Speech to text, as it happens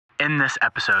in this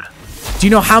episode. Do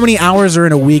you know how many hours are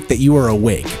in a week that you are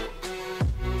awake?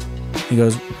 He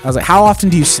goes, I was like, how often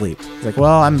do you sleep? He's like,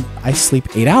 well, I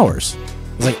sleep 8 hours.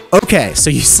 I was like, okay, so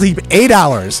you sleep 8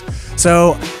 hours.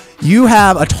 So you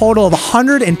have a total of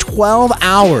 112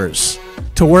 hours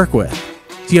to work with.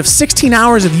 So you have 16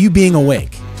 hours of you being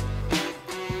awake.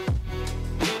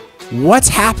 What's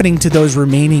happening to those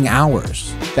remaining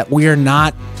hours that we are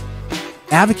not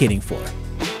advocating for?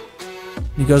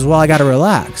 He goes, well, I got to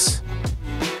relax.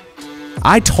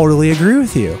 I totally agree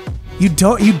with you. You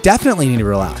definitely need to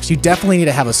relax. You definitely need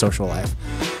to have a social life.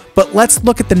 But let's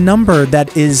look at the number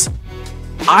that is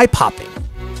eye-popping.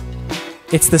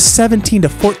 It's the 17 to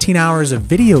 14 hours of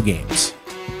video games.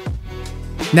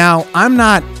 Now, I'm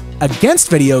not against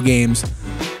video games,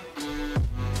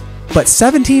 but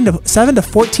 7 to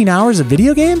 14 hours of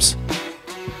video games?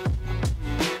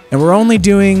 And we're only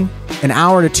doing an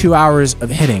hour to 2 hours of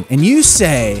hitting. And you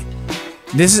say,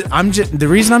 the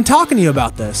reason I'm talking to you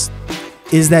about this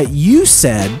is that you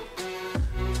said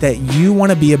that you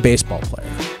want to be a baseball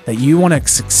player, that you want to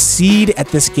succeed at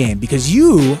this game because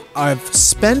you have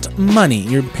spent money,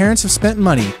 your parents have spent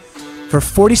money for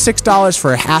 $46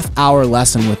 for a half-hour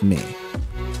lesson with me.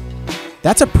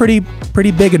 That's a pretty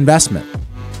big investment.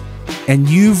 And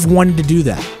you've wanted to do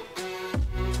that.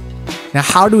 Now,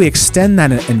 how do we extend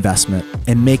that investment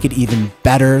and make it even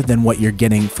better than what you're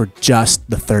getting for just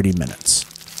the 30 minutes?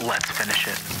 Let's finish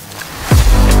it.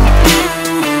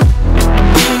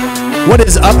 What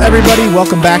is up, everybody?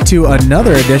 Welcome back to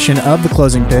another edition of The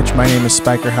Closing Pitch. My name is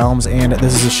Spiker Helms, and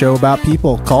this is a show about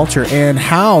people, culture, and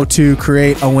how to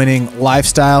create a winning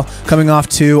lifestyle. Coming off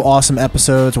 2 awesome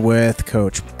episodes with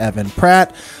Coach Evan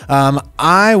Pratt.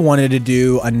 I wanted to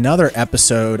do another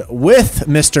episode with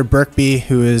Mr. Birkby,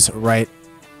 who is right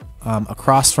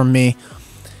across from me.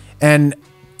 And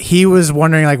he was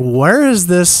wondering, like, where is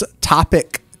this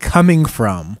topic coming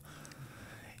from?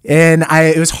 And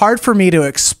it was hard for me to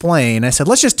explain. I said,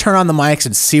 let's just turn on the mics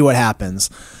and see what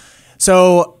happens.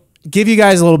 So give you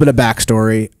guys a little bit of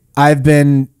backstory. I've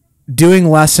been doing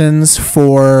lessons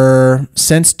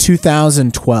since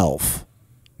 2013.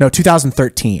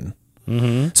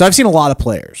 Mm-hmm. So I've seen a lot of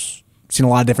players, seen a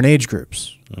lot of different age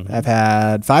groups. Mm-hmm. I've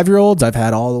had 5-year-olds. I've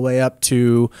had all the way up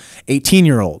to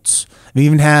 18-year-olds. I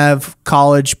even have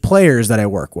college players that I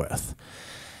work with.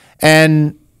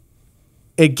 And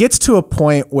it gets to a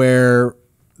point where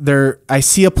I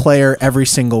see a player every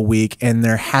single week and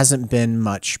there hasn't been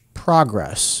much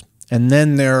progress. And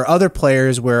then there are other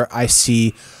players where I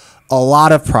see a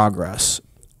lot of progress.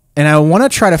 And I want to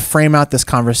try to frame out this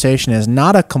conversation as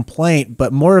not a complaint,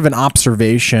 but more of an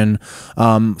observation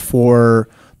for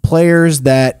players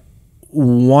that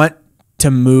want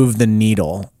to move the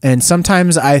needle. And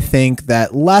sometimes I think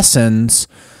that lessons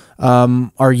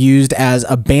are used as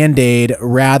a Band-Aid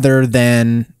rather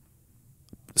than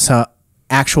some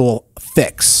actual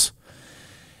fix.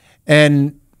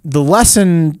 And the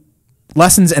lessons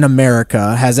in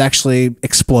America has actually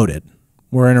exploded.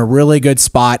 We're in a really good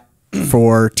spot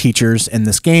for teachers in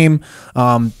this game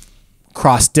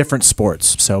across different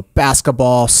sports. So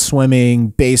basketball, swimming,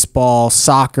 baseball,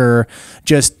 soccer,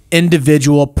 just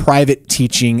individual private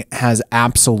teaching has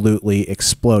absolutely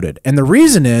exploded. And the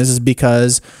reason is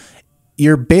because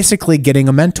you're basically getting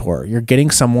a mentor. You're getting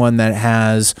someone that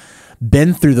has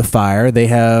been through the fire. They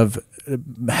have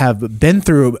been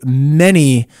through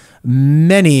many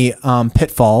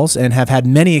pitfalls and have had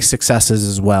many successes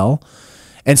as well.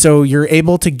 And so you're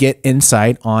able to get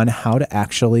insight on how to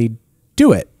actually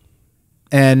do it.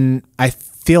 And I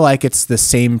feel like it's the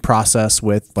same process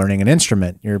with learning an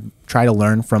instrument. You're trying to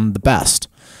learn from the best.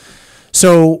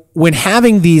 So when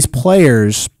having these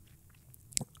players,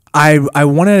 I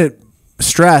want to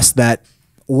stress that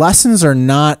lessons are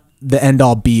not the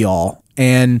end-all be-all.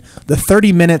 And the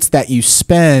 30 minutes that you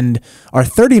spend are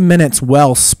 30 minutes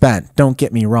well spent. Don't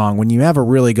get me wrong. When you have a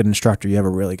really good instructor, you have a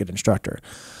really good instructor.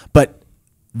 But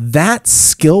that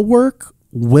skill work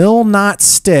will not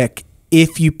stick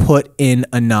if you put in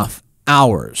enough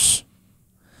hours.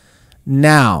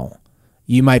 Now,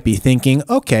 you might be thinking,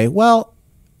 okay, well,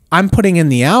 I'm putting in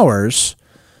the hours.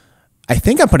 I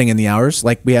think I'm putting in the hours.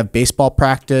 Like we have baseball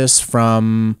practice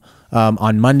from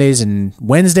on Mondays and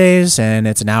Wednesdays, and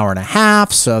it's an hour and a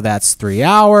half, so that's 3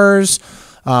 hours.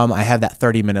 I have that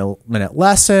 30-minute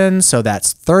lesson, so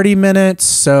that's 30 minutes.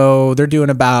 So they're doing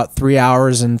about 3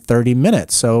 hours and 30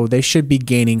 minutes. So they should be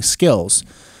gaining skills.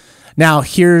 Now,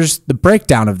 here's the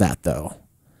breakdown of that, though.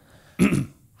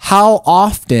 How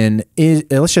often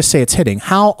let's just say it's hitting.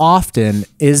 How often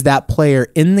is that player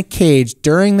in the cage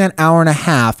during that hour and a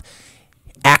half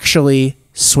actually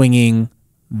swinging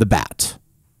the bat?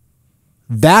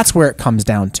 That's where it comes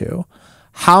down to.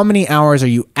 How many hours are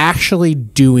you actually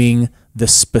doing the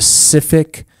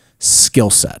specific skill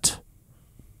set?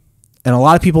 And a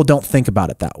lot of people don't think about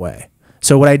it that way.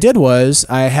 So what I did was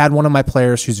I had one of my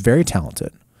players who's very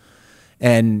talented,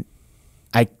 and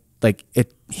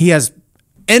he has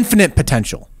infinite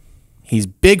potential. He's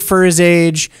big for his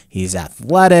age. He's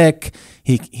athletic.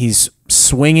 He's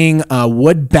swinging a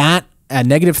wood bat, a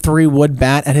 -3 wood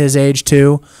bat at his age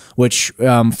too, which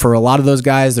for a lot of those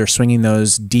guys, they're swinging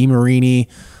those DeMarini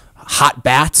hot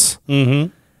bats.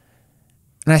 And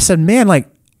I said, man, like,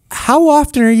 how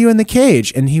often are you in the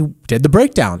cage? And he did the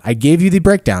breakdown. I gave you the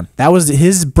breakdown. That was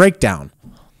his breakdown.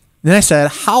 Then I said,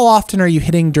 how often are you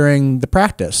hitting during the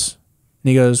practice? And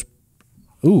he goes,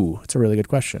 ooh, that's a really good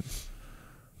question.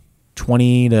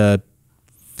 20 to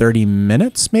 30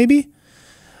 minutes, maybe?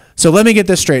 So let me get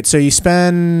this straight. So you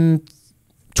spend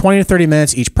 20 to 30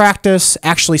 minutes each practice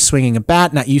actually swinging a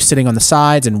bat, not you sitting on the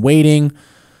sides and waiting.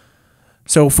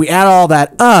 So if we add all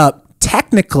that up,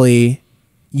 technically,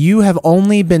 you have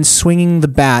only been swinging the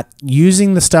bat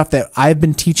using the stuff that I've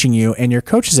been teaching you and your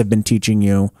coaches have been teaching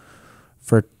you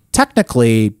for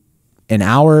technically an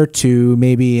hour to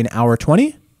maybe an hour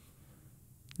 20.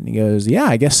 And he goes, yeah,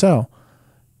 I guess so.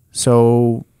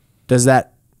 So does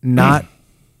that not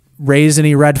raise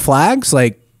any red flags?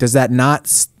 Like, does that not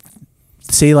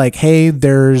say like, hey,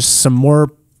 there's some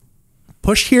more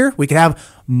push here? We could have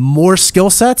more skill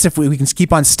sets if we can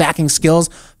keep on stacking skills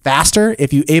faster.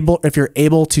 If you're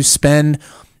able to spend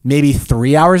maybe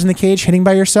 3 hours in the cage hitting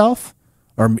by yourself,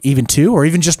 or even 2, or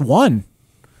even just 1. And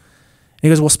he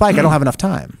goes, well, Spike, I don't have enough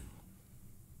time.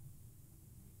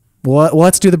 Well,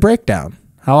 let's do the breakdown.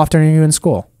 How often are you in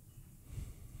school?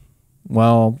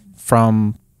 Well,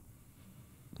 from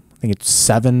I think it's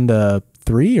 7 to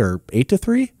 3 or 8 to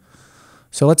 3.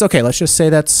 So let's just say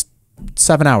that's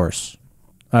 7 hours.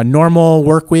 A normal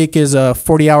work week is a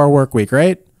 40-hour work week,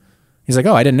 right? He's like,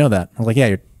 oh, I didn't know that. I was like,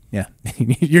 yeah.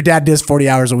 Your dad does 40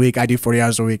 hours a week. I do 40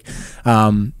 hours a week.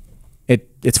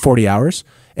 It's 40 hours,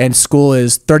 and school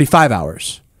is 35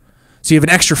 hours. So you have an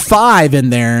extra 5 in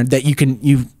there that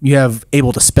you have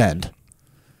able to spend.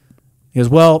 He goes,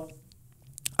 well,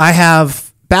 I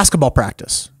have basketball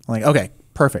practice. I'm like, okay,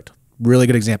 perfect. Really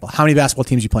good example. How many basketball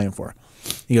teams are you playing for?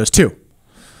 He goes, 2.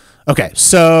 Okay,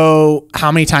 so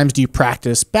how many times do you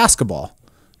practice basketball?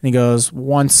 And he goes,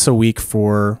 once a week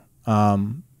for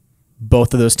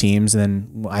both of those teams, and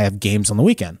then I have games on the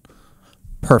weekend.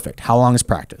 Perfect. How long is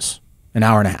practice? An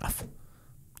hour and a half.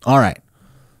 All right.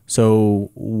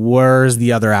 So where's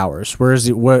the other hours?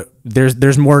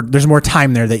 There's more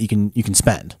time there that you can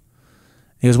spend.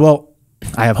 He goes, well,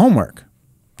 I have homework.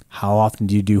 How often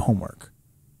do you do homework?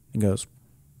 He goes,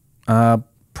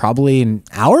 probably an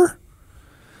hour.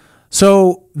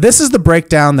 So this is the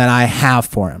breakdown that I have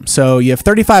for him. So you have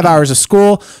 35 hours of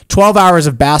school, 12 hours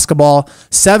of basketball,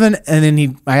 7, and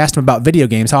then I asked him about video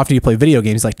games. How often do you play video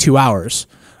games? He's like 2 hours.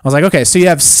 I was like, okay, so you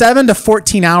have 7 to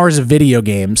 14 hours of video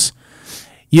games.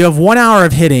 You have 1 hour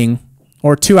of hitting,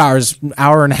 or 2 hours,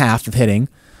 hour and a half of hitting,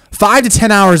 5 to 10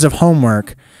 hours of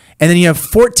homework, and then you have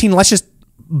 14, let's just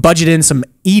budget in some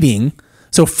eating.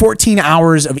 So 14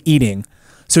 hours of eating.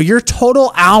 So your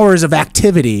total hours of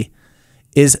activity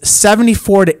is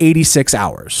 74 to 86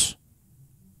 hours.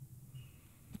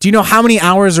 Do you know how many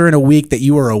hours are in a week that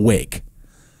you are awake?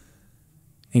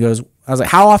 He goes, I was like,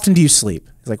 how often do you sleep?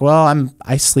 He's like, well,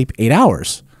 I sleep 8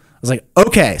 hours. I was like,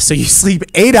 okay, so you sleep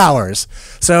 8 hours.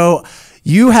 So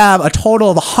you have a total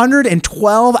of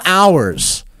 112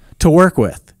 hours to work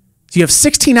with. So you have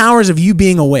 16 hours of you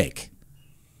being awake.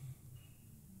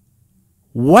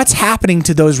 What's happening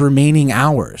to those remaining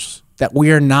hours that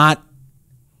we are not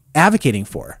advocating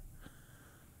for?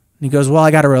 And he goes, well,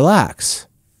 I got to relax.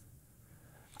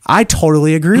 I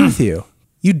totally agree with you.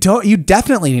 You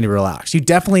definitely need to relax. You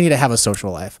definitely need to have a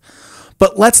social life.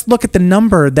 But let's look at the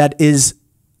number that is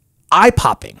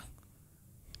eye-popping.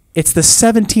 It's the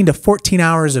 17 to 14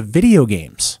 hours of video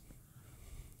games.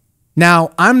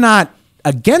 Now, I'm not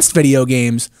against video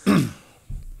games,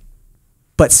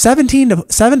 but 7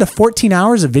 to 14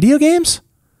 hours of video games?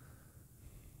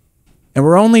 And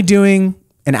we're only doing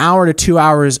an hour to 2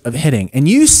 hours of hitting. And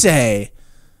you say,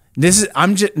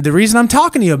 the reason I'm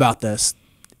talking to you about this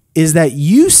is that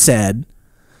you said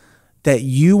that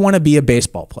you want to be a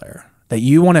baseball player, that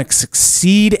you want to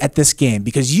succeed at this game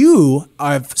because you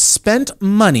have spent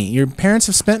money, your parents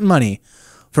have spent money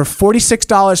for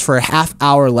 $46 for a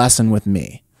half-hour lesson with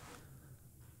me.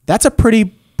 That's a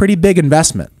pretty big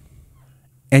investment.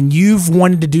 And you've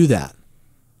wanted to do that.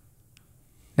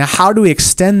 Now, how do we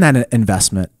extend that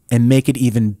investment and make it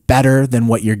even better than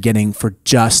what you're getting for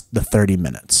just the 30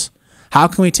 minutes? How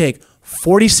can we take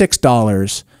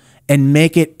 $46 and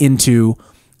make it into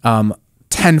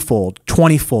tenfold,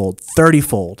 20-fold,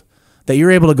 30-fold, that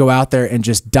you're able to go out there and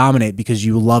just dominate because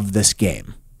you love this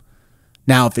game.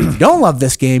 Now, if you don't love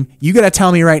this game, you got to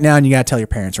tell me right now, and you got to tell your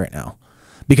parents right now,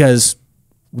 because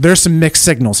there's some mixed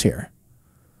signals here.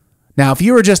 Now, if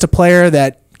you were just a player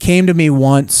that came to me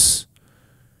once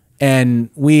and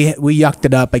we yucked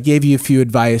it up, I gave you a few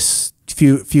advice,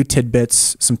 few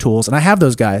tidbits, some tools, and I have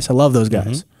those guys. I love those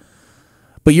guys.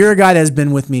 But you're a guy that has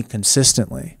been with me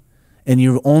consistently, and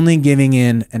you're only giving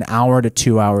in an hour to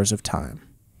 2 hours of time.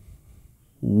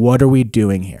 What are we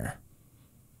doing here?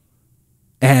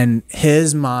 And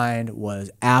his mind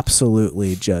was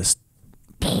absolutely just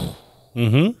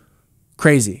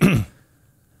crazy.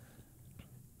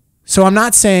 So I'm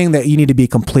not saying that you need to be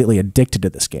completely addicted to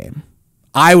this game.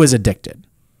 I was addicted.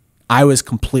 I was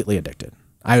completely addicted.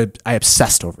 I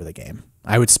obsessed over the game.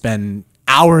 I would spend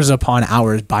hours upon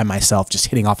hours by myself just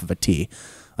hitting off of a tee.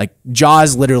 Like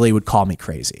Jaws literally would call me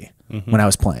crazy when I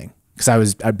was playing,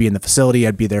 because I'd be in the facility.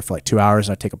 I'd be there for like 2 hours.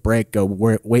 I'd take a break, go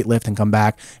weight lift, and come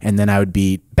back, and then I would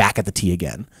be back at the tee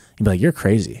again. You'd be like, "You're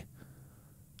crazy."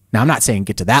 Now I'm not saying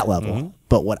get to that level,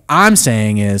 but what I'm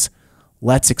saying is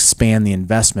let's expand the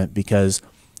investment, because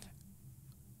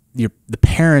the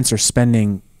parents are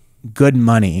spending good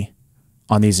money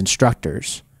on these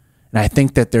instructors. And I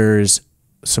think that there's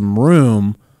some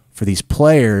room for these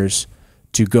players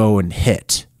to go and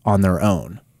hit on their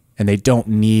own. And they don't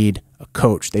need a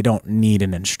coach. They don't need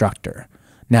an instructor.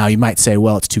 Now, you might say,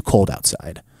 well, it's too cold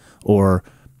outside, or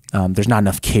there's not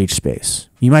enough cage space.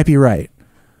 You might be right.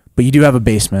 But you do have a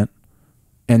basement,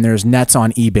 and there's nets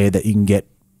on eBay that you can get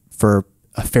for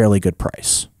a fairly good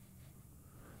price.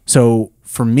 So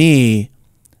for me,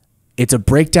 it's a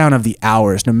breakdown of the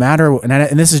hours, no matter,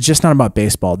 and this is just not about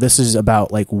baseball. This is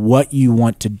about like what you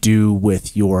want to do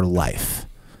with your life.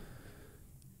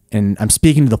 And I'm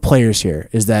speaking to the players here,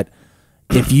 is that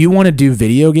if you want to do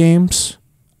video games,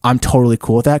 I'm totally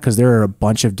cool with that, because there are a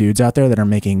bunch of dudes out there that are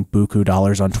making buku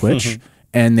dollars on Twitch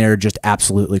and they're just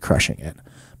absolutely crushing it.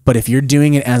 But if you're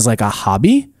doing it as like a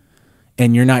hobby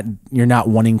and you're not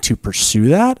wanting to pursue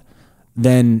that,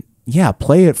 then yeah,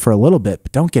 play it for a little bit,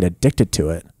 but don't get addicted to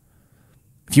it.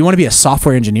 If you want to be a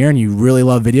software engineer and you really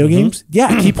love video games,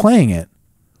 yeah, keep playing it.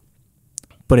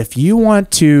 But if you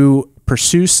want to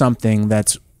pursue something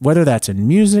that's, whether that's in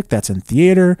music, that's in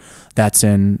theater, that's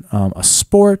in a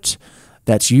sport,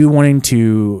 that's you wanting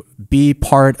to be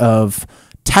part of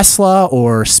Tesla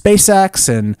or SpaceX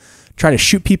and try to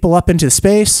shoot people up into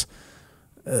space,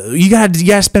 you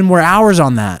gotta spend more hours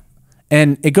on that.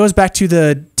 And it goes back to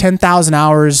the 10,000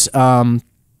 hours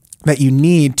that you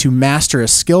need to master a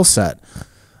skill set.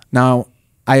 Now,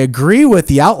 I agree with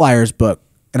the Outliers book,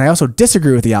 and I also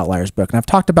disagree with the Outliers book, and I've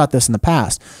talked about this in the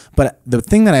past. But the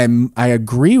thing that I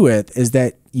agree with is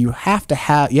that you have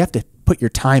to put your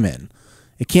time in.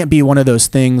 It can't be one of those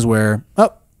things where,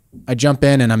 oh, I jump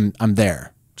in and I'm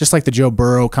there. Just like the Joe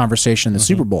Burrow conversation in the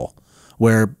Super Bowl,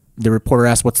 where the reporter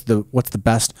asked, what's the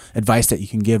best advice that you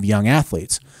can give young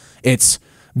athletes? It's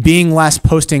being less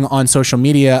posting on social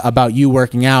media about you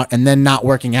working out and then not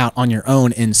working out on your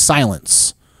own in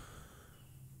silence.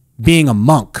 Being a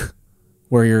monk,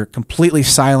 where you're completely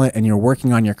silent and you're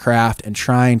working on your craft and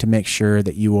trying to make sure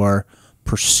that you are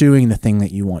pursuing the thing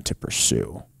that you want to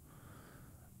pursue.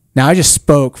 Now, I just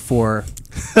spoke for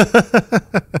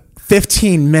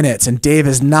 15 minutes and Dave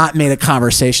has not made a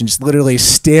conversation, just literally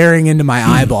staring into my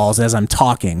eyeballs as I'm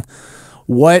talking.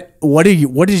 What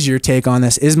is your take on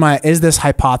this? Is this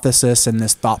hypothesis and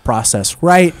this thought process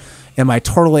right? Am I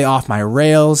totally off my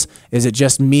rails? Is it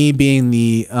just me being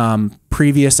the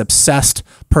previous obsessed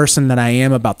person that I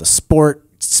am about the sport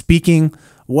speaking?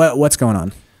 What's going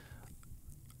on?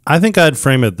 I think I'd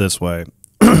frame it this way.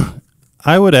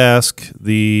 I would ask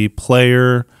the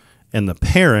player and the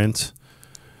parent,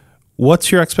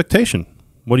 what's your expectation?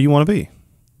 What do you want to be?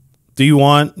 Do you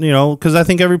want, because I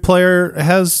think every player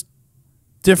has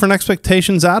different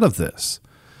expectations out of this.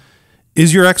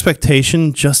 Is your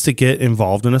expectation just to get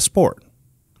involved in a sport?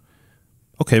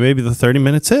 Okay, maybe the 30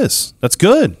 minutes is. That's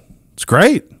good. It's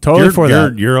great.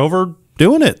 Totally You're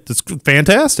overdoing it. It's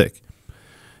fantastic.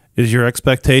 Is your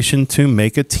expectation to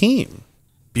make a team,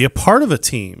 be a part of a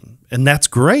team? And that's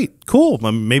great. Cool.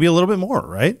 Maybe a little bit more,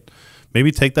 right?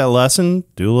 Maybe take that lesson,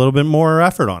 do a little bit more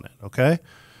effort on it, okay?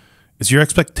 Is your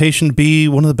expectation to be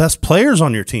one of the best players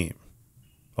on your team?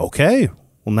 Okay.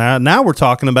 Well, now we're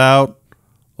talking about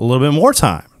a little bit more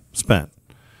time spent.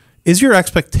 Is your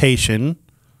expectation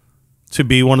to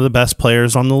be one of the best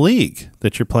players on the league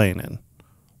that you're playing in?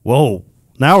 Whoa.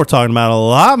 Now we're talking about a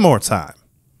lot more time.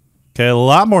 Okay, a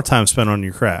lot more time spent on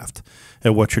your craft.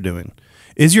 at what you're doing.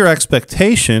 Is your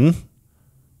expectation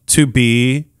to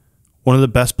be one of the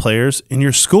best players in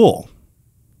your school?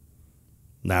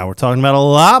 Now we're talking about a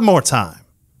lot more time.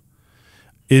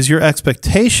 Is your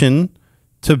expectation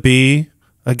to be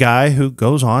a guy who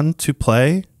goes on to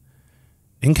play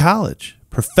in college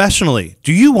professionally?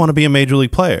 Do you want to be a major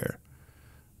league player?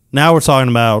 Now we're talking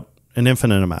about an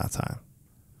infinite amount of time.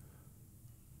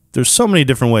 There's so many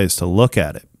different ways to look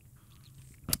at it.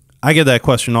 I get that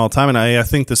question all the time, and I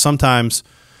think that sometimes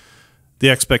the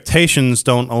expectations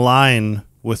don't align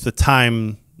with the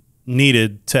time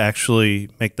needed to actually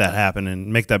make that happen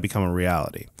and make that become a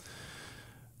reality.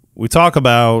 We talk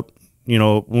about,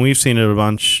 when we've seen it a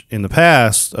bunch in the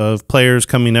past of players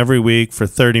coming every week for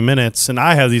 30 minutes, and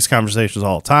I have these conversations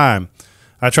all the time.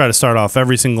 I try to start off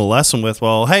every single lesson with,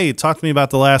 well, hey, talk to me about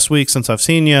the last week since I've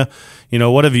seen you.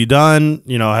 What have you done?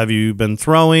 Have you been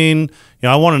throwing?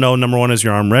 I want to know, number one, is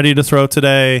your arm ready to throw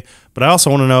today? But I also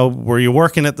want to know, were you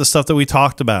working at the stuff that we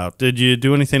talked about? Did you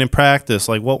do anything in practice?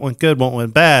 Like what went good, what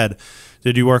went bad?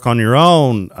 Did you work on your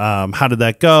own? How did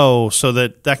that go? So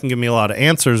that can give me a lot of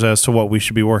answers as to what we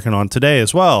should be working on today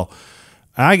as well.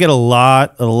 I get a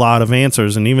lot of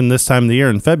answers, and even this time of the year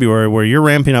in February where you're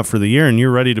ramping up for the year and you're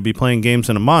ready to be playing games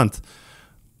in a month,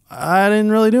 I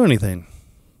didn't really do anything.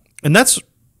 And that's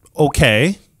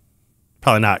okay.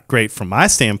 Probably not great from my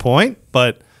standpoint,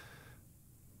 but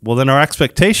well, then our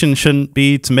expectation shouldn't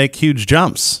be to make huge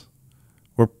jumps.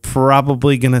 We're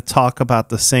probably going to talk about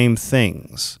the same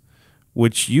things,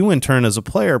 which you in turn as a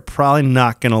player are probably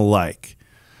not going to like.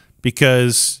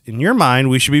 Because in your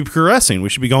mind, we should be progressing. We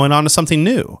should be going on to something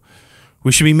new.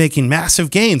 We should be making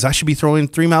massive gains. I should be throwing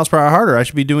 3 miles per hour harder. I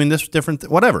should be doing this different,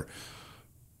 whatever.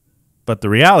 But the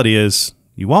reality is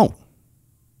you won't.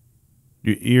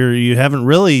 You haven't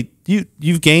really,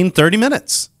 you've gained 30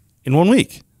 minutes in 1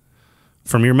 week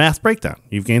from your math breakdown.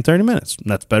 You've gained 30 minutes.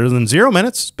 That's better than 0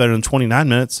 minutes. It's better than 29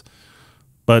 minutes.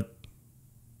 But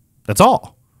that's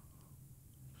all.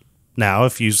 Now,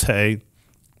 if you say,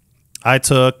 I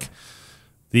took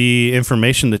the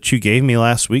information that you gave me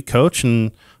last week, Coach,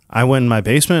 and I went in my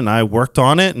basement and I worked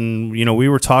on it. And, we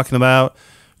were talking about,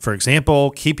 for example,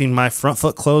 keeping my front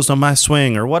foot closed on my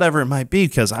swing or whatever it might be,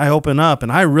 because I open up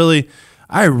and I really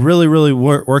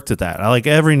worked at that.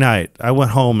 Every night I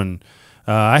went home and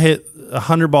I hit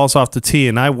 100 balls off the tee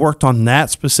and I worked on that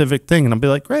specific thing. And I'll be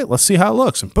like, great, let's see how it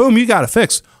looks. And boom, you got it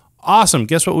fixed. Awesome.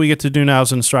 Guess what we get to do now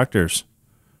as instructors?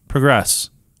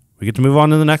 Progress. We get to move on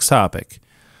to the next topic.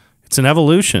 It's an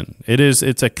evolution.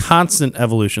 It's a constant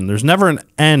evolution. There's never an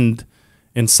end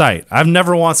in sight. I've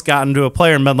never once gotten to a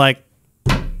player and been like,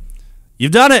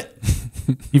 you've done it.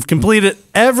 You've completed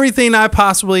everything I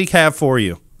possibly have for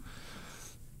you.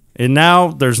 And now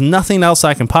there's nothing else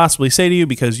I can possibly say to you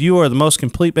because you are the most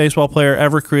complete baseball player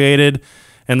ever created,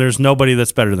 and there's nobody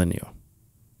that's better than you.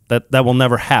 That will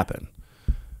never happen.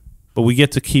 But we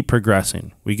get to keep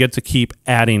progressing. We get to keep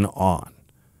adding on.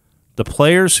 The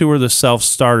players who are the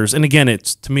self-starters, and again,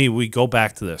 it's to me, we go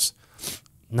back to this.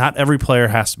 Not every player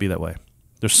has to be that way.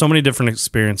 There's so many different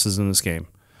experiences in this game.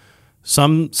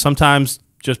 Sometimes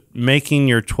just making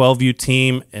your 12U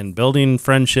team and building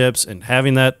friendships and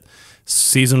having that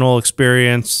seasonal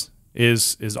experience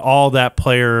is all that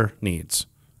player needs,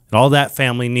 and all that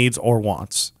family needs or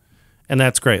wants. And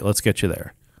that's great. Let's get you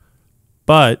there.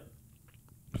 But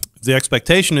if the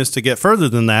expectation is to get further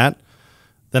than that,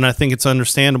 then I think it's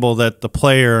understandable that the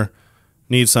player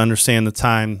needs to understand the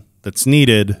time that's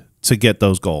needed to get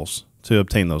those goals, to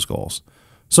obtain those goals.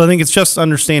 So I think it's just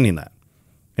understanding that.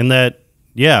 And that,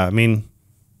 yeah, I mean,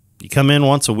 you come in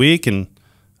once a week, and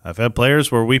I've had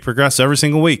players where we progress every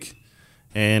single week.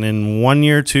 And in 1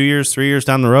 year, 2 years, 3 years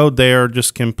down the road, they are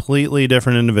just completely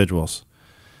different individuals.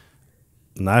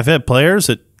 And I've had players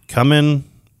that come in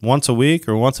once a week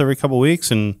or once every couple of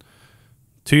weeks, and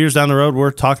 2 years down the road, we're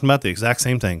talking about the exact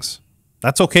same things.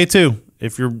 That's okay, too,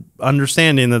 if you're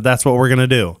understanding that that's what we're going to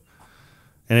do.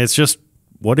 And it's just,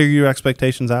 what are your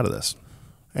expectations out of this?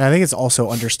 And I think it's also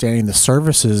understanding the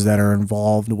services that are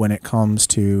involved when it comes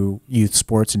to youth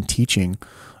sports and teaching.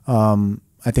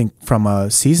 I think from a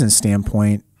season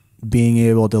standpoint, being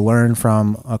able to learn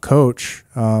from a coach,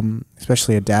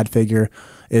 especially a dad figure,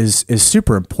 is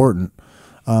super important.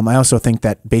 I also think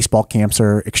that baseball camps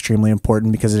are extremely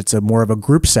important because it's more of a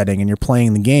group setting and you're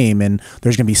playing the game and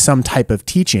there's going to be some type of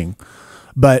teaching.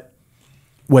 But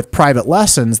with private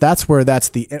lessons, that's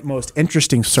the most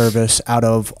interesting service out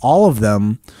of all of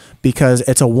them, because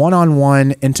it's a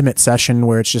one-on-one intimate session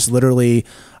where it's just literally,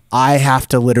 I have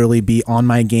to literally be on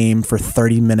my game for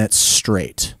 30 minutes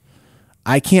straight.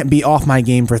 I can't be off my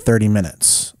game for 30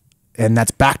 minutes. And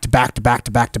that's back to back to back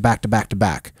to back to back to back to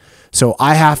back. So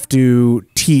I have to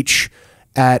teach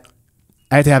I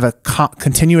have to have a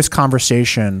continuous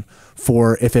conversation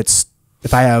for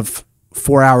if I have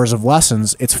 4 hours of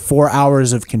lessons, it's 4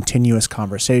 hours of continuous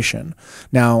conversation.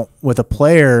 Now, with a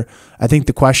player, I think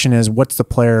the question is, what's the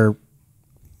player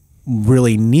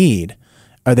really need?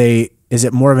 Is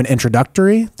it more of an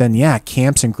introductory? Then yeah,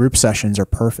 camps and group sessions are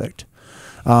perfect.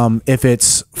 If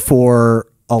it's for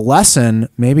a lesson,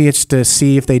 maybe it's to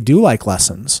see if they do like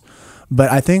lessons. But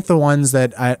I think the ones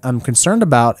that I'm concerned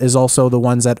about is also the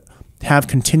ones that have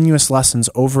continuous lessons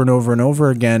over and over and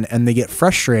over again, and they get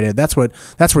frustrated. That's where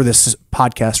this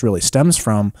podcast really stems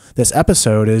from. This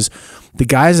episode is the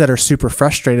guys that are super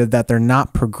frustrated that they're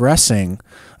not progressing,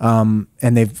 and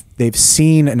they've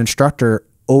seen an instructor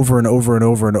over and over and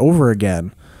over and over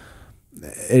again.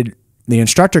 The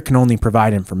instructor can only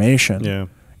provide information,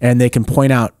 and they can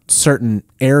point out certain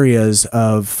areas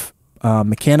of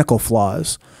mechanical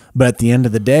flaws, but at the end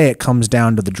of the day, it comes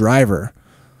down to the driver.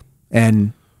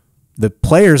 And the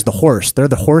player's the horse. They're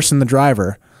the horse and the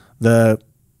driver. The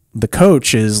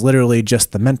coach is literally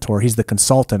just the mentor. He's the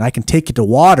consultant. I can take you to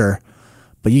water,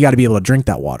 but you got to be able to drink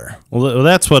that water. Well,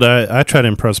 that's what I try to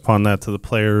impress upon that to the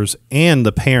players and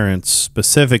the parents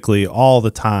specifically all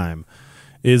the time,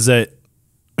 is that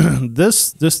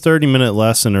this 30-minute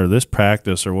lesson or this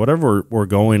practice or whatever we're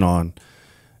going on,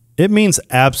 it means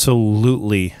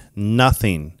absolutely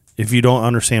nothing if you don't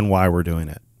understand why we're doing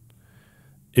it.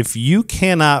 If you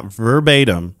cannot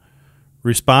verbatim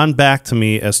respond back to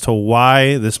me as to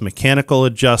why this mechanical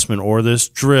adjustment or this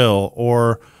drill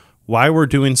or why we're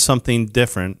doing something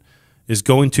different is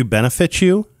going to benefit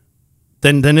you,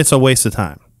 then it's a waste of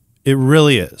time. It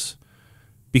really is.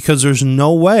 Because there's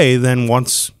no way then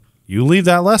once you leave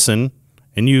that lesson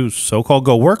and you so-called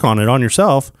go work on it on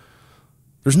yourself,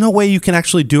 there's no way you can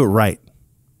actually do it right.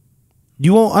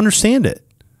 You won't understand it.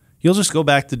 You'll just go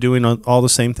back to doing all the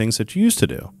same things that you used to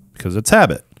do because it's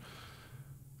habit.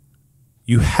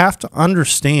 You have to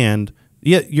understand,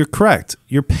 you're correct.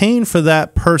 You're paying for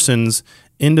that person's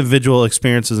individual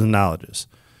experiences and knowledge.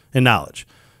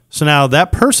 So now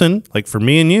that person, like for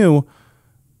me and you,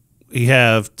 we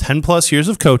have 10 plus years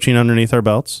of coaching underneath our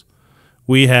belts.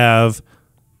 We have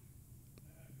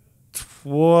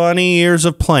 20 years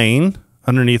of playing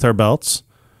underneath our belts.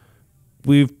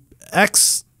 We've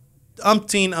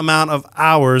umpteen amount of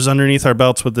hours underneath our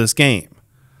belts with this game.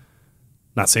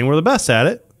 Not saying we're the best at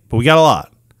it, but we got a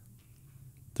lot.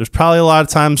 There's probably a lot of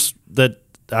times that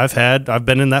I've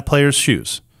been in that player's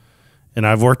shoes and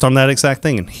I've worked on that exact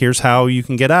thing, and here's how you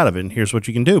can get out of it and here's what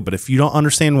you can do. But if you don't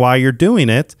understand why you're doing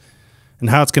it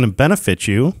and how it's going to benefit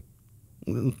you,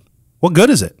 what good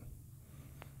is it?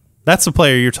 That's the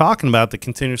player you're talking about that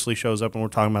continuously shows up and we're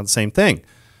talking about the same thing,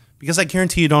 because I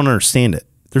guarantee you don't understand it.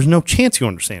 There's no chance you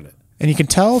understand it. And you can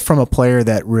tell from a player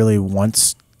that really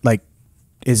wants,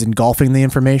 is engulfing the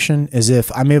information, is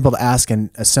if I'm able to ask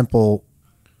a simple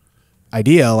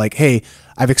idea like, hey,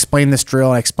 I've explained this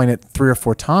drill, I explained it 3 or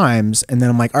 4 times, and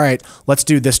then I'm like, all right, let's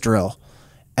do this drill.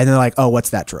 And they're like, oh, what's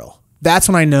that drill? That's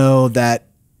when I know that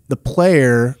the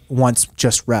player wants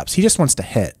just reps. He just wants to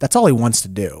hit. That's all he wants to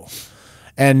do.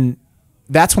 And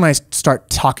that's when I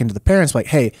start talking to the parents like,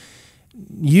 hey,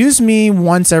 use me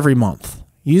once every month.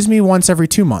 Use me once every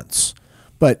 2 months.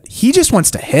 But he just wants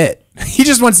to hit. He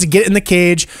just wants to get in the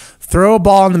cage, throw a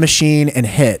ball in the machine, and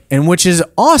hit. And which is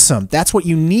awesome. That's what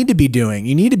you need to be doing.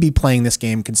 You need to be playing this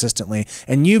game consistently.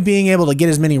 And you being able to get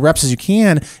as many reps as you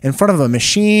can in front of a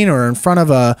machine or in front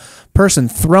of a person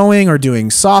throwing or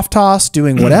doing soft toss,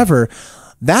 doing whatever,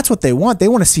 that's what they want. They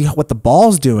want to see what the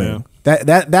ball's doing.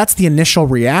 Yeah. That's the initial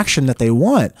reaction that they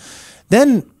want.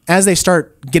 Then as they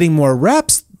start getting more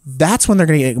reps, that's when they're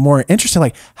going to get more interested.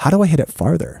 Like, how do I hit it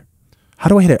farther? How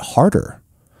do I hit it harder?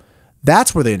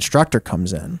 That's where the instructor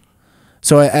comes in.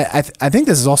 So I think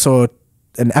this is also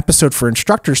an episode for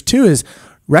instructors too, is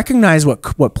recognize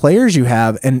what players you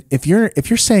have. And if you're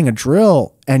saying a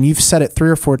drill and you've said it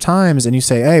 3 or 4 times and you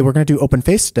say, hey, we're going to do open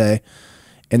face today,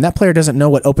 and that player doesn't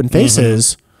know what open face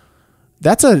is,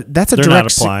 that's a They're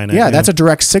direct, that's a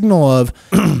direct signal of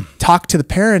talk to the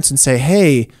parents and say,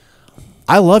 hey,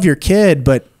 I love your kid,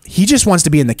 but he just wants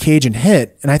to be in the cage and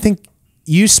hit. And I think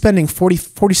you spending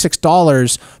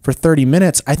 $46 for 30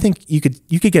 minutes, I think you could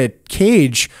get a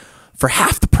cage for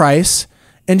half the price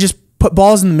and just put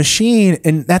balls in the machine,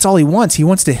 and that's all he wants. He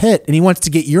wants to hit, and he wants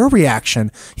to get your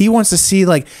reaction. He wants to see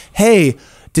like, hey,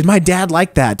 did my dad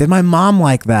like that? Did my mom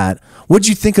like that? What'd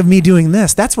you think of me doing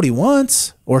this? That's what he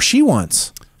wants or she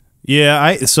wants.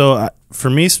 Yeah, for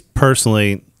me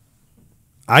personally,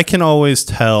 I can always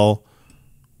tell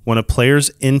when a player's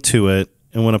into it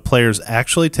and when a player's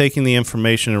actually taking the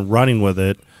information and running with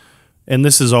it and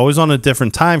this is always on a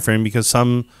different time frame because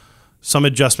some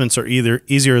adjustments are either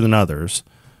easier than others,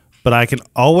 but I can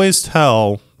always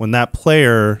tell when that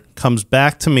player comes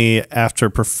back to me after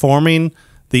performing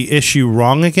the issue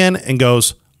wrong again and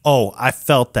goes, oh, I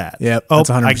felt that. Yep, oh, that's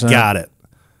 100%. I got it.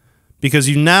 Because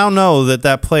you now know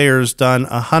that player's done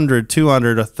 100,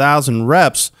 200, 1,000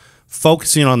 reps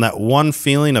focusing on that one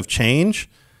feeling of change,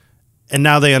 and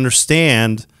now they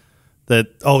understand that,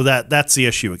 oh, that's the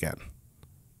issue again.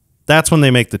 That's when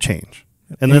they make the change.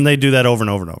 And then they do that over and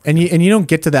over and over. And you don't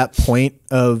get to that point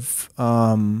of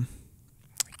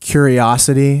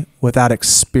curiosity without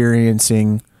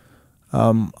experiencing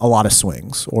a lot of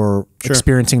swings or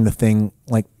experiencing the thing.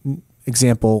 Like,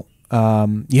 example,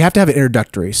 you have to have an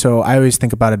introductory. So I always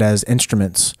think about it as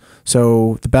instruments.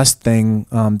 So the best thing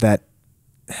that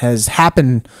has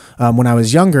happened when I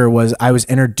was younger was I was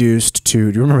introduced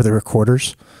to, do you remember the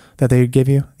recorders that they give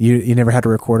you? You never had a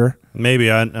recorder?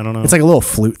 Maybe, I don't know. It's like a little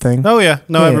flute thing. Oh, yeah.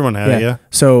 No, everyone had it, yeah.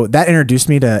 So that introduced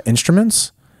me to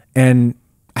instruments, and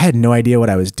I had no idea what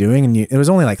I was doing, and it was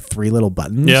only like 3 little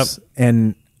buttons. Yep.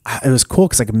 And it was cool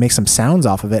because I could make some sounds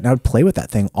off of it, and I would play with that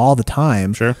thing all the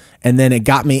time. Sure. And then it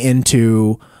got me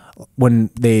into when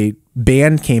the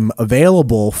band came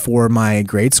available for my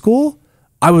grade school.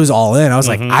 I was all in. I was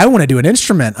like, I want to do an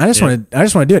instrument. I just want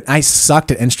to do it. I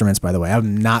sucked at instruments, by the way.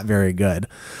 I'm not very good,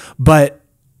 but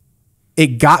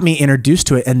it got me introduced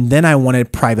to it. And then I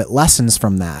wanted private lessons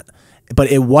from that.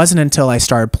 But it wasn't until I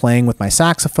started playing with my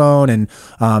saxophone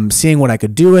and seeing what I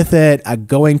could do with it,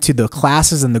 going to the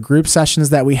classes and the group sessions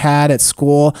that we had at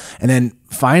school. And then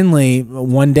finally,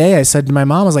 one day I said to my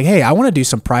mom, I was like, hey, I want to do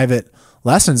some private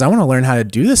lessons. I want to learn how to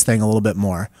do this thing a little bit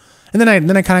more. And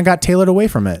then I kind of got tailored away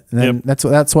from it. And then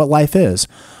that's what life is.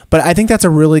 But I think that's a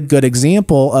really good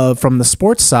example of, from the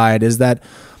sports side, is that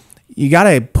you got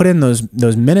to put in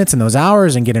those minutes and those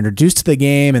hours and get introduced to the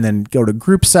game, and then go to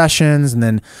group sessions, and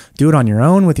then do it on your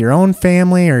own with your own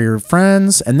family or your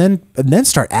friends, and then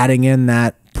start adding in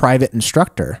that private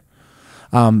instructor.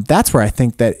 That's where I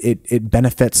think that it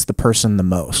benefits the person the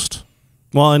most.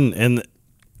 Well, and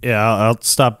yeah, I'll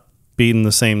stop beating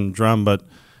the same drum, but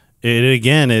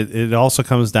it also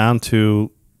comes down to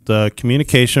the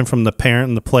communication from the parent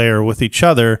and the player with each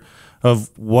other of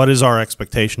what is our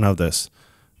expectation of this.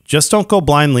 Just don't go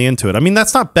blindly into it. I mean,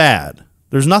 that's not bad.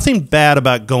 There's nothing bad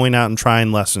about going out and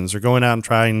trying lessons or going out and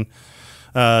trying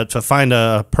to find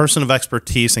a person of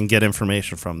expertise and get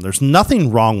information from. There's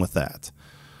nothing wrong with that.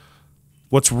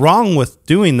 What's wrong with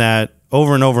doing that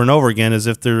over and over and over again is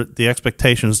if the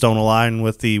expectations don't align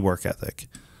with the work ethic.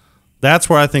 That's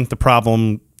where I think the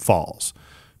problem falls,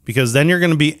 because then you're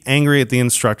going to be angry at the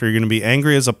instructor. You're going to be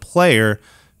angry as a player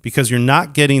because you're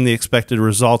not getting the expected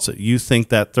results that you think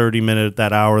that 30-minute,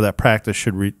 that hour, that practice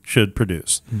should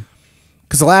produce.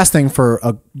 Because the last thing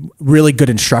for really good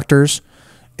instructors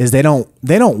is they don't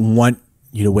want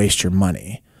you to waste your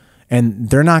money,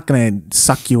 and they're not going to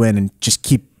suck you in and just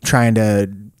keep trying to.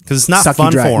 Because it's not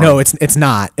fun for them. No, it's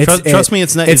not. Trust me,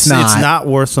 it's not. It's not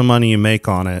worth the money you make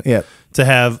on it. Yep. To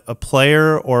have a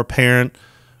player or a parent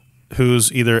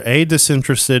who's either A,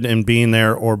 disinterested in being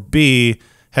there, or B,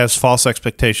 has false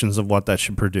expectations of what that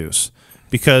should produce.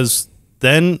 Because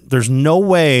then there's no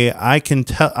way I can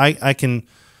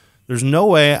there's no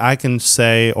way I can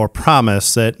say or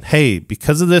promise that, hey,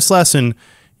 because of this lesson,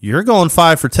 you're going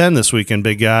 5 for 10 this weekend,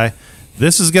 big guy.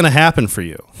 This is going to happen for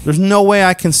you. There's no way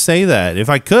I can say that. If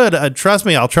I could, trust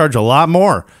me, I'll charge a lot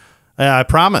more. I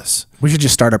promise. We should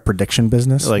just start a prediction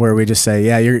business where we just say,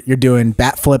 yeah, you're doing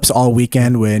bat flips all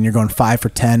weekend when you're going 5 for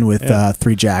 10 with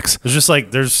 3 jacks. It's just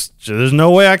like there's no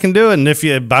way I can do it. And if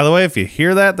you, by the way, if you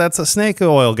hear that, that's a snake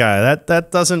oil guy. That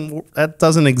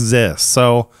doesn't exist.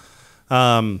 So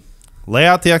lay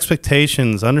out the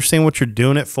expectations, understand what you're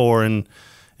doing it for, and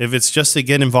if it's just to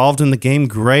get involved in the game,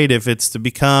 great. If it's to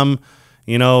become,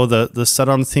 the stud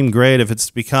on the team, great. If it's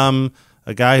to become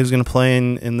a guy who's going to play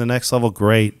in the next level,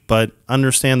 great. But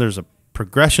understand there's a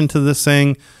progression to this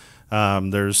thing.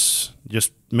 There's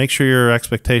just make sure your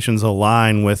expectations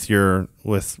align with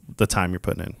the time you're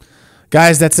putting in.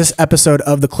 Guys, that's this episode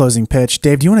of The Closing Pitch.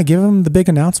 Dave, do you want to give them the big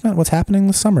announcement? What's happening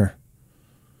this summer?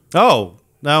 Oh,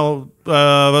 now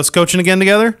us coaching again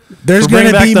together? There's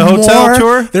going to be the hotel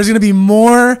tour. There's going to be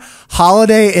more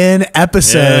Holiday Inn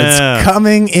episodes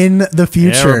coming in the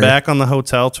future. Yeah, we're back on the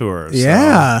hotel tour.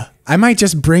 Yeah. I might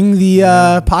just bring the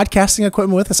podcasting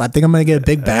equipment with us. I think I'm going to get a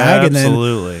big bag and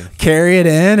then carry it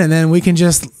in, and then we can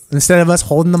just, instead of us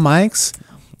holding the mics,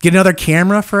 Get another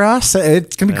camera for us.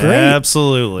 It's gonna be great.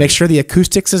 Absolutely. Make sure the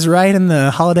acoustics is right in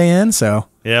the Holiday Inn. So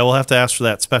Yeah, we'll have to ask for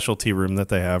that specialty room that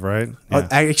they have, right? Yeah.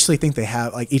 I actually think they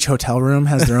have like each hotel room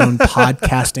has their own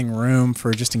podcasting room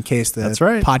for just in case the That's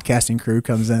right. podcasting crew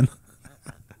comes in.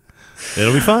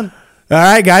 It'll be fun. All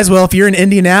right, guys. Well, if you're in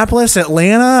Indianapolis,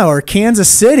 Atlanta, or Kansas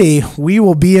City, we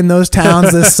will be in those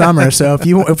towns this summer. So if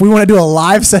we want to do a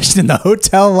live session in the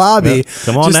hotel lobby,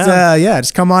 come on down.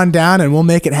 Just come on down and we'll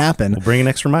make it happen. We'll bring an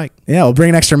extra mic. Yeah, we'll bring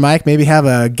an extra mic. Maybe have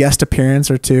a guest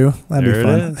appearance or two. That'd be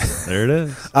fun. There it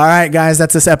is. All right, guys.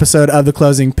 That's this episode of The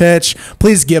Closing Pitch.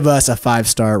 Please give us a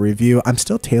 5-star review. I'm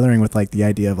still tailoring with like the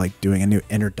idea of like doing a new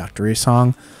introductory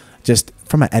song. Just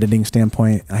from an editing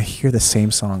standpoint, I hear the same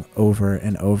song over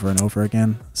and over and over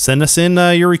again. Send us in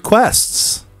your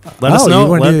requests. Let us know.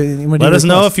 Let us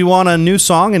know if you want a new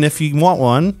song and if you want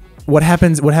one. What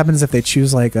happens if they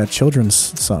choose like a children's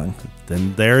song?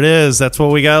 Then there it is. That's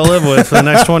what we got to live with for the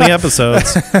next 20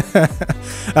 episodes.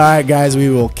 All right, guys. We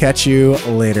will catch you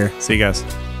later. See you guys.